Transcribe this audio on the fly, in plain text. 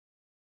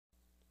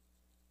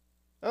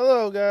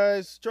Hello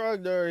guys,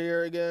 Trogdor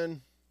here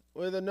again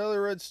with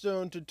another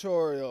Redstone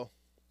tutorial.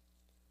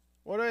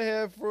 What I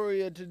have for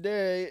you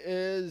today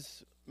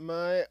is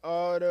my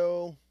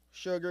auto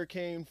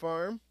sugarcane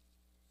farm.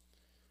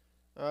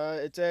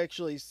 It's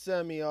actually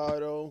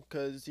semi-auto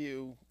because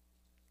you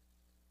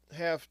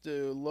have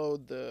to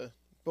load the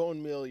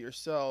bone meal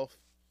yourself.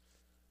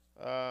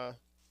 Uh,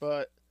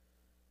 but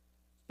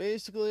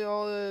basically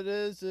all it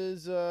is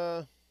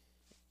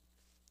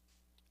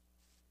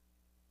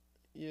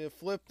you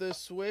flip this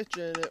switch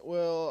and it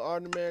will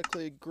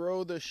automatically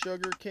grow the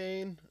sugar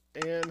cane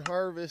and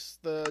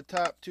harvest the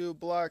top two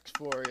blocks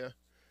for you.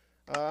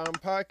 On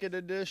Pocket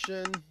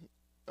Edition,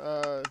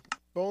 uh,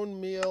 bone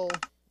meal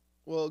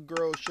will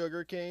grow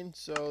sugar cane,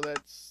 so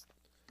that's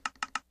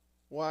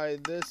why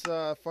this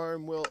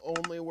farm will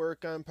only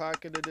work on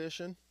Pocket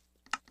Edition.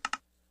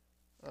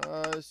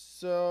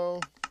 So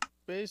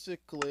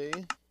basically,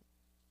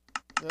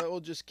 that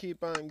will just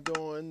keep on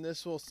going.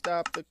 This will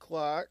stop the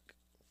clock.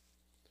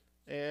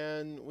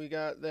 And we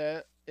got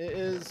that. It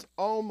is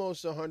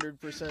almost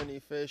 100%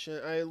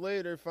 efficient. I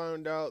later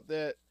found out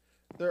that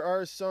there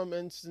are some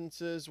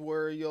instances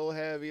where you'll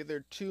have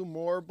either two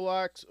more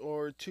blocks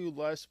or two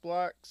less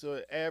blocks, so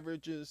it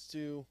averages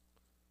to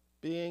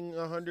being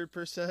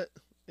 100%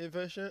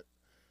 efficient.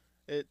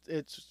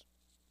 It's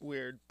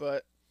weird,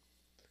 but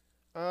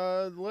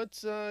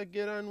let's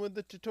get on with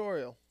the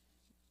tutorial.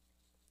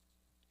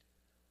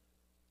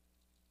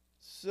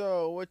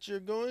 So what you're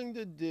going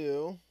to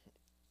do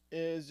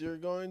is you're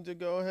going to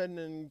go ahead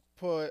and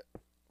put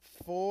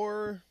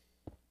 5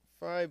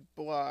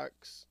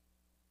 blocks.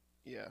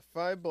 Yeah,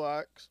 5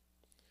 blocks.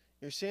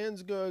 Your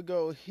sand's going to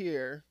go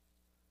here.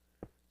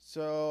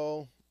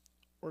 So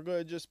we're going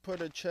to just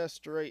put a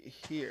chest right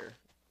here.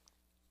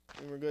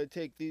 And we're going to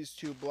take these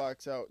 2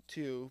 blocks out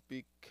too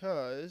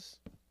because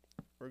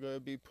we're going to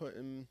be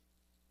putting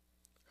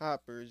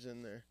hoppers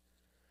in there.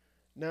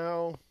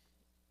 Now,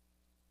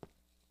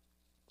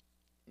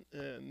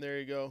 and there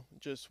you go.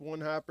 Just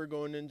one hopper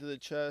going into the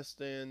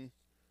chest and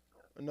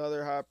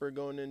another hopper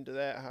going into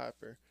that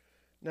hopper.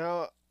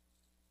 Now,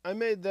 I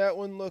made that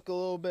one look a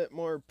little bit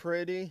more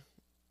pretty.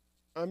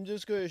 I'm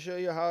just going to show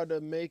you how to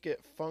make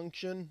it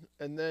function,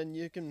 and then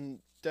you can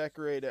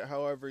decorate it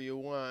however you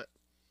want.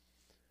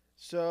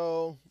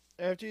 So,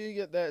 after you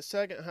get that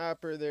second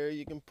hopper there,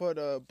 you can put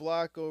a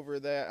block over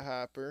that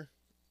hopper,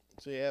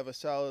 so you have a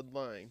solid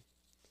line.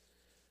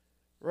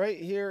 Right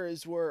here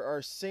is where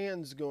our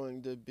sand's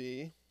going to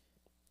be,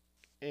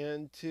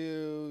 and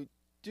to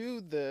do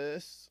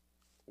this,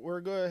 we're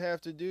going to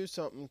have to do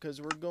something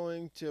because we're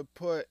going to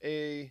put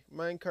a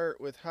minecart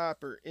with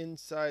hopper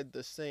inside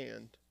the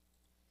sand.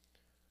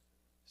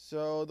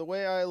 So the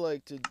way I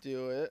like to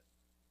do it,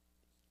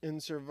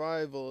 in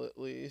survival at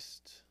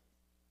least,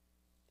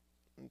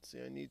 let's see,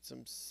 I need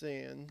some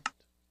sand.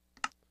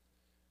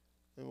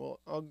 And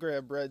I'll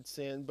grab red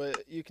sand,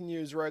 but you can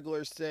use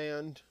regular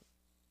sand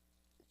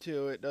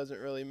too, it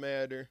doesn't really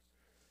matter.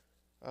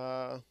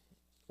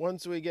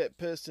 Once we get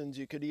pistons,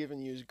 you could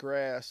even use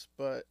grass,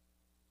 but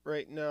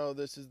right now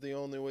this is the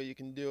only way you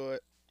can do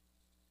it.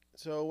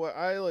 So what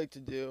I like to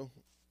do,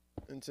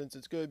 and since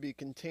it's going to be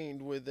contained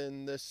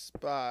within this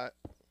spot,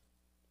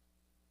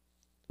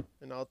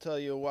 and I'll tell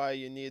you why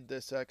you need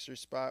this extra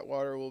spot,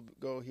 water will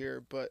go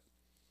here, but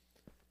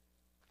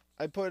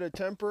I put a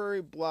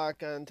temporary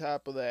block on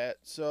top of that,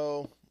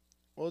 so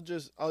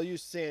I'll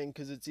use sand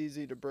because it's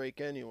easy to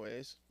break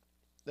anyways.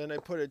 Then I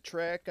put a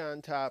track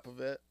on top of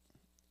it,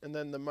 and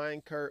then the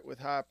minecart with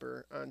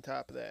hopper on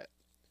top of that.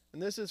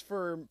 And this is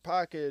for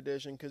Pocket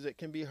Edition because it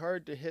can be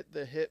hard to hit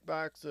the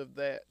hitbox of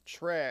that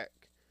track.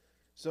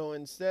 So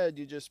instead,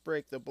 you just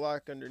break the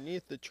block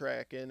underneath the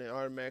track and it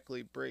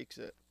automatically breaks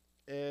it.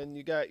 And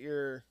you got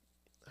your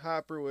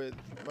hopper with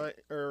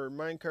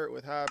minecart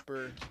with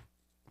hopper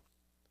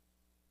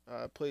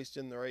placed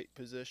in the right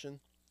position.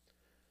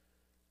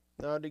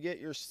 Now to get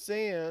your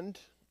sand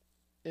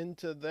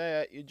into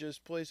that, you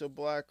just place a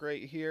block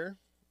right here.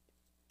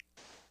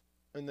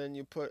 And then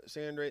you put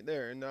sand right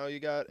there. And now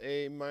you got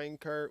a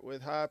minecart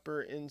with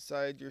hopper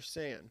inside your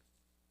sand.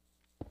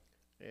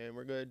 And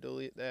we're going to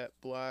delete that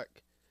block.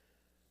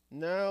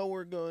 Now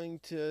we're going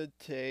to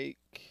take,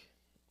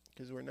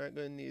 because we're not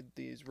going to need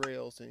these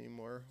rails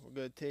anymore, we're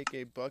going to take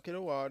a bucket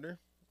of water,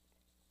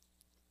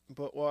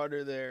 put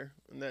water there,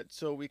 and that's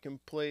so we can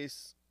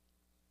place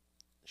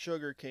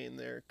sugar cane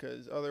there,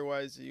 because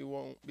otherwise you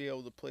won't be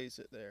able to place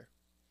it there.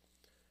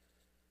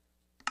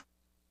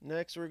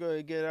 Next we're going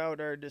to get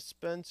out our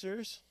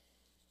dispensers.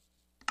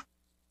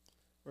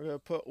 We're going to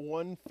put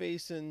one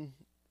facing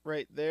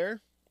right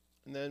there,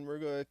 and then we're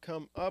going to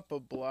come up a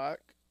block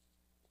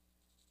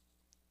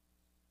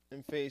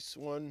and face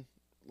one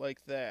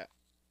like that.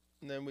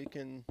 And then we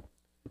can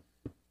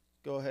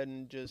go ahead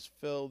and just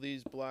fill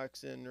these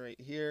blocks in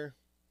right here.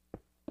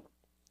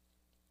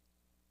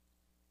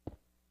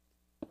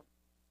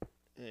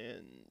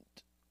 And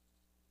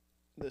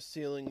the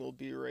ceiling will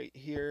be right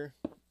here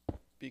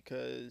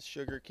because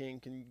sugarcane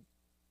can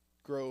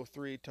grow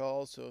 3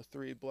 tall, so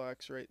 3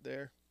 blocks right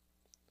there.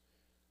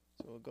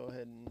 So we'll go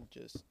ahead and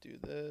just do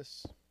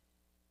this.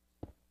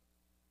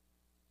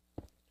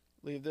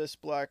 leave this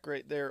block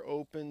right there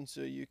open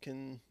so you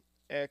can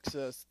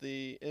access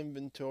the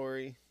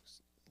inventory,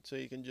 so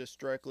you can just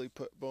directly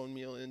put bone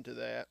meal into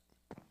that.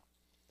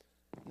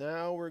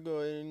 Now we're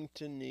going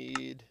to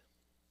need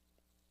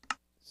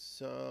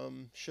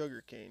some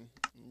sugar cane.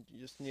 You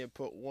just need to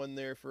put one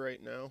there for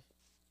right now.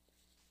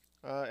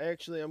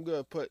 Actually, I'm going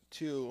to put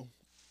two,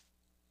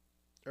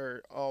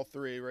 or all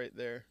three right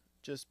there,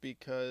 just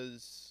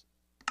because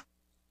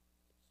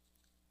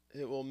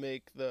it will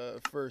make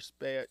the first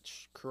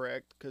batch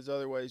correct, because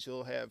otherwise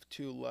you'll have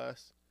two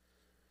less.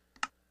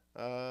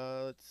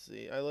 Let's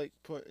see, I like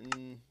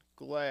putting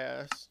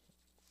glass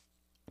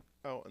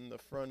out in the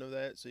front of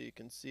that so you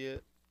can see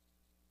it.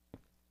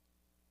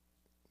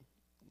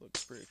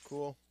 Looks pretty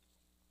cool.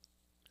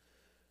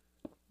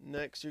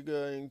 Next you're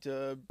going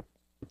to,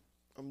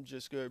 I'm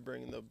just going to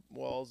bring the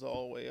walls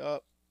all the way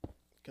up,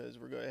 because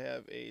we're going to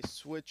have a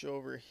switch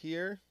over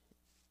here,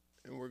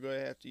 and we're going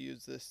to have to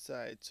use this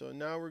side. So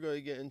now we're going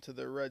to get into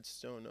the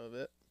redstone of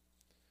it,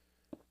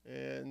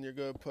 and you're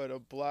going to put a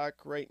block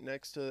right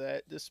next to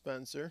that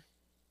dispenser,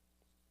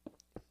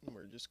 and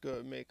we're just going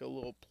to make a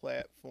little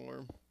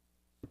platform.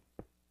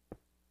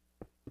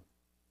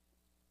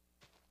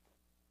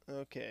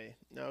 Okay,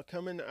 now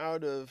coming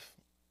out of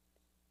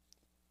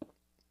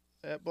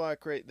that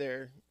block right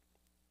there,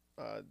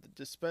 the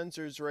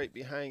dispenser's right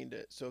behind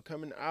it. So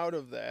coming out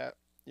of that,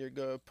 you're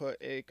going to put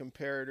a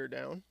comparator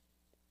down,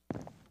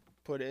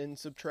 put it in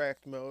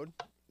subtract mode.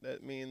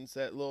 That means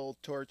that little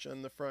torch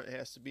on the front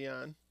has to be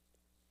on.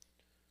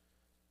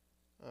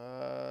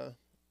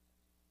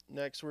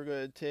 Next we're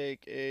going to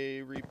take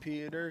a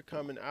repeater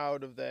coming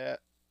out of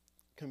that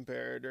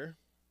comparator,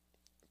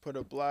 put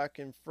a block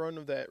in front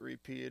of that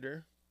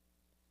repeater,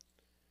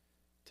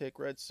 take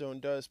redstone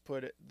dust,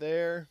 put it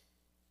there,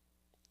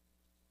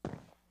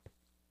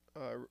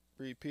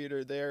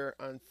 repeater there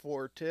on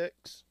 4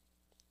 ticks,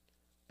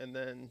 and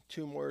then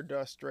 2 more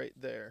dust right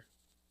there.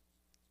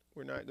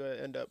 We're not going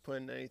to end up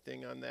putting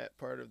anything on that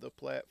part of the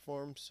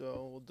platform,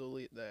 so we'll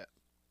delete that.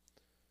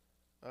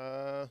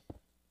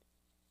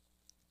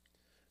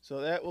 So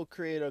that will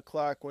create a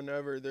clock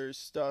whenever there's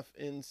stuff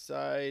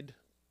inside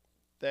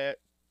that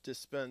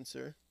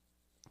dispenser.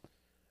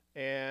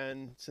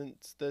 And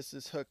since this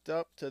is hooked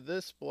up to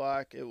this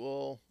block,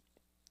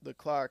 the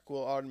clock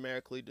will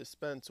automatically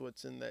dispense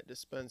what's in that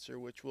dispenser,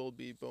 which will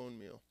be bone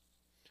meal.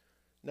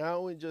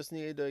 Now we just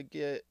need to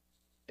get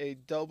a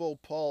double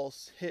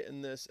pulse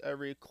hitting this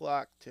every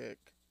clock tick.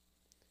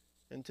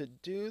 And to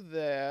do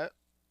that,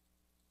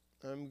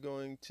 I'm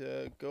going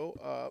to go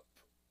up,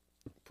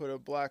 put a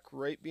block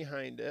right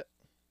behind it,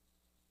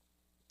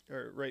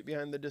 or right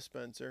behind the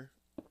dispenser,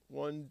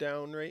 one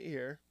down right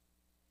here.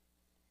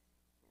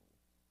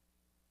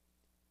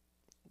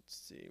 Let's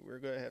see, we're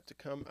going to have to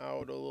come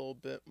out a little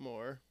bit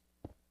more.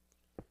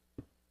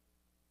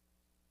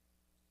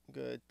 I'm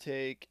going to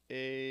take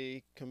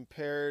a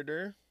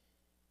comparator,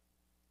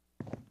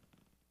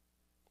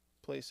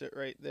 place it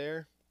right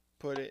there,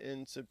 put it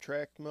in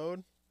subtract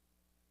mode.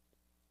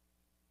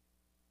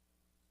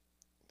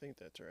 I think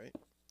that's right.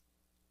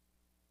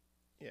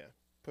 Yeah,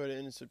 put it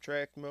in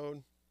subtract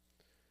mode.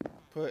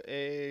 Put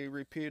a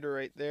repeater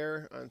right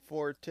there on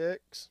 4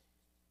 ticks,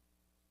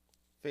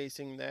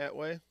 facing that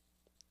way.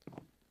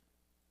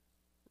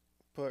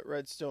 Put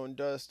redstone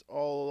dust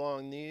all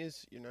along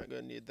these. You're not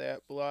going to need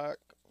that block.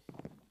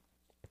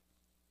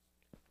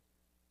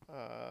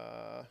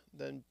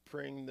 Then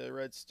bring the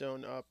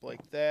redstone up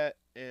like that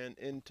and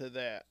into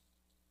that.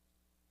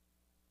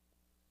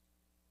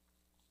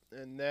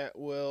 And that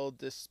will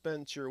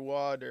dispense your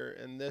water,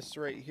 and this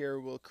right here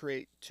will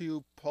create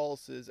 2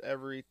 pulses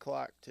every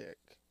clock tick,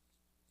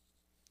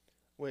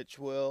 which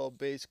will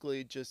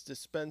basically just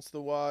dispense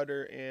the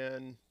water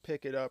and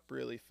pick it up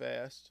really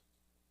fast.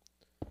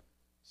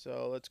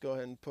 So let's go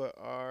ahead and put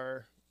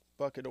our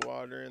bucket of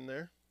water in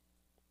there.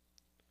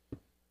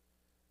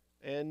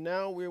 And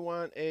now we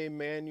want a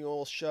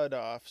manual shut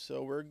off,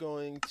 so we're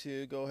going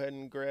to go ahead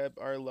and grab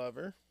our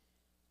lever.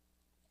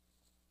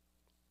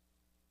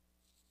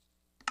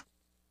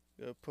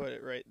 Go put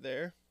it right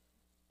there.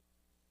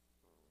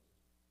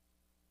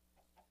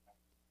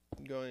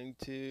 I'm going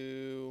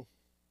to,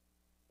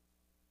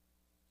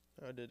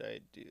 how did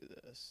I do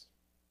this?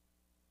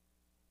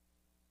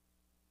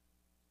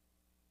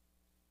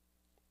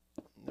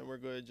 And then we're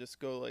going to just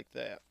go like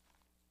that.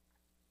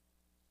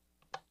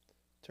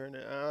 Turn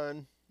it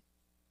on.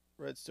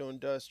 Redstone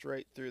dust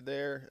right through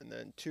there, and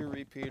then 2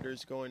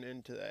 repeaters going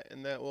into that,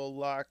 and that will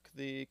lock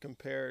the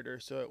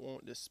comparator so it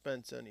won't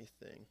dispense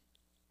anything.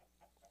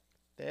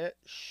 That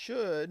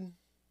should,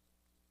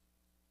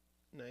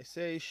 and I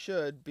say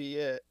should, be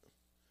it.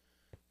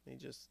 Let me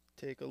just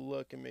take a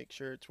look and make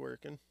sure it's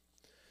working.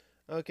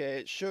 Okay,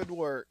 it should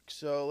work,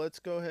 so let's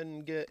go ahead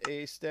and get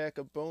a stack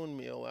of bone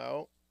meal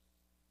out.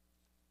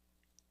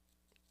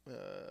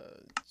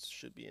 It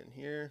should be in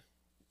here.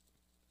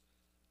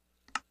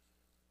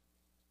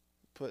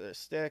 Put a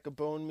stack of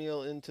bone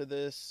meal into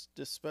this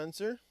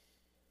dispenser,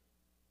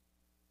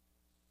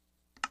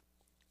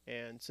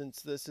 and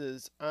since this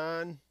is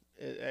on,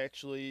 it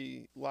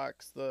actually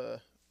locks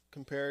the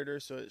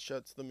comparator so it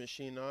shuts the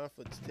machine off.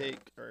 Let's take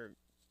our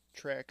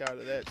track out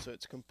of that so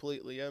it's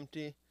completely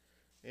empty,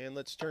 and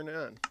let's turn it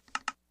on.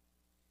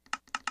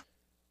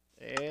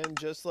 And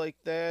just like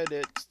that,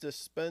 it's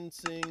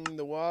dispensing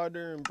the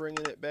water and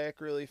bringing it back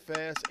really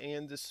fast,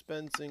 and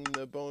dispensing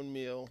the bone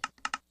meal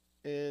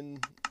in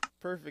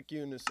perfect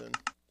unison.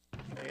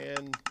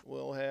 And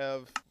we'll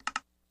have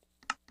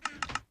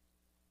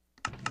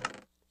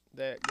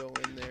that go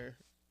in there.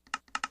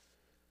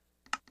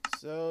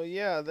 So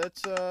yeah,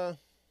 that's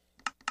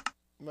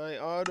my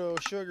auto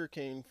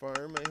sugarcane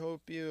farm. I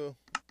hope you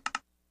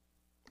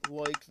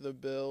liked the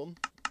build.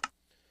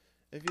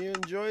 If you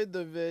enjoyed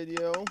the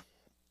video,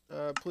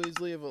 please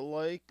leave a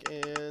like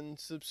and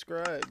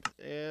subscribe.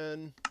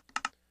 And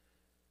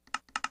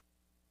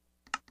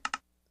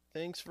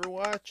thanks for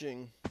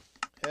watching.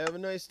 Have a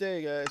nice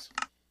day, guys.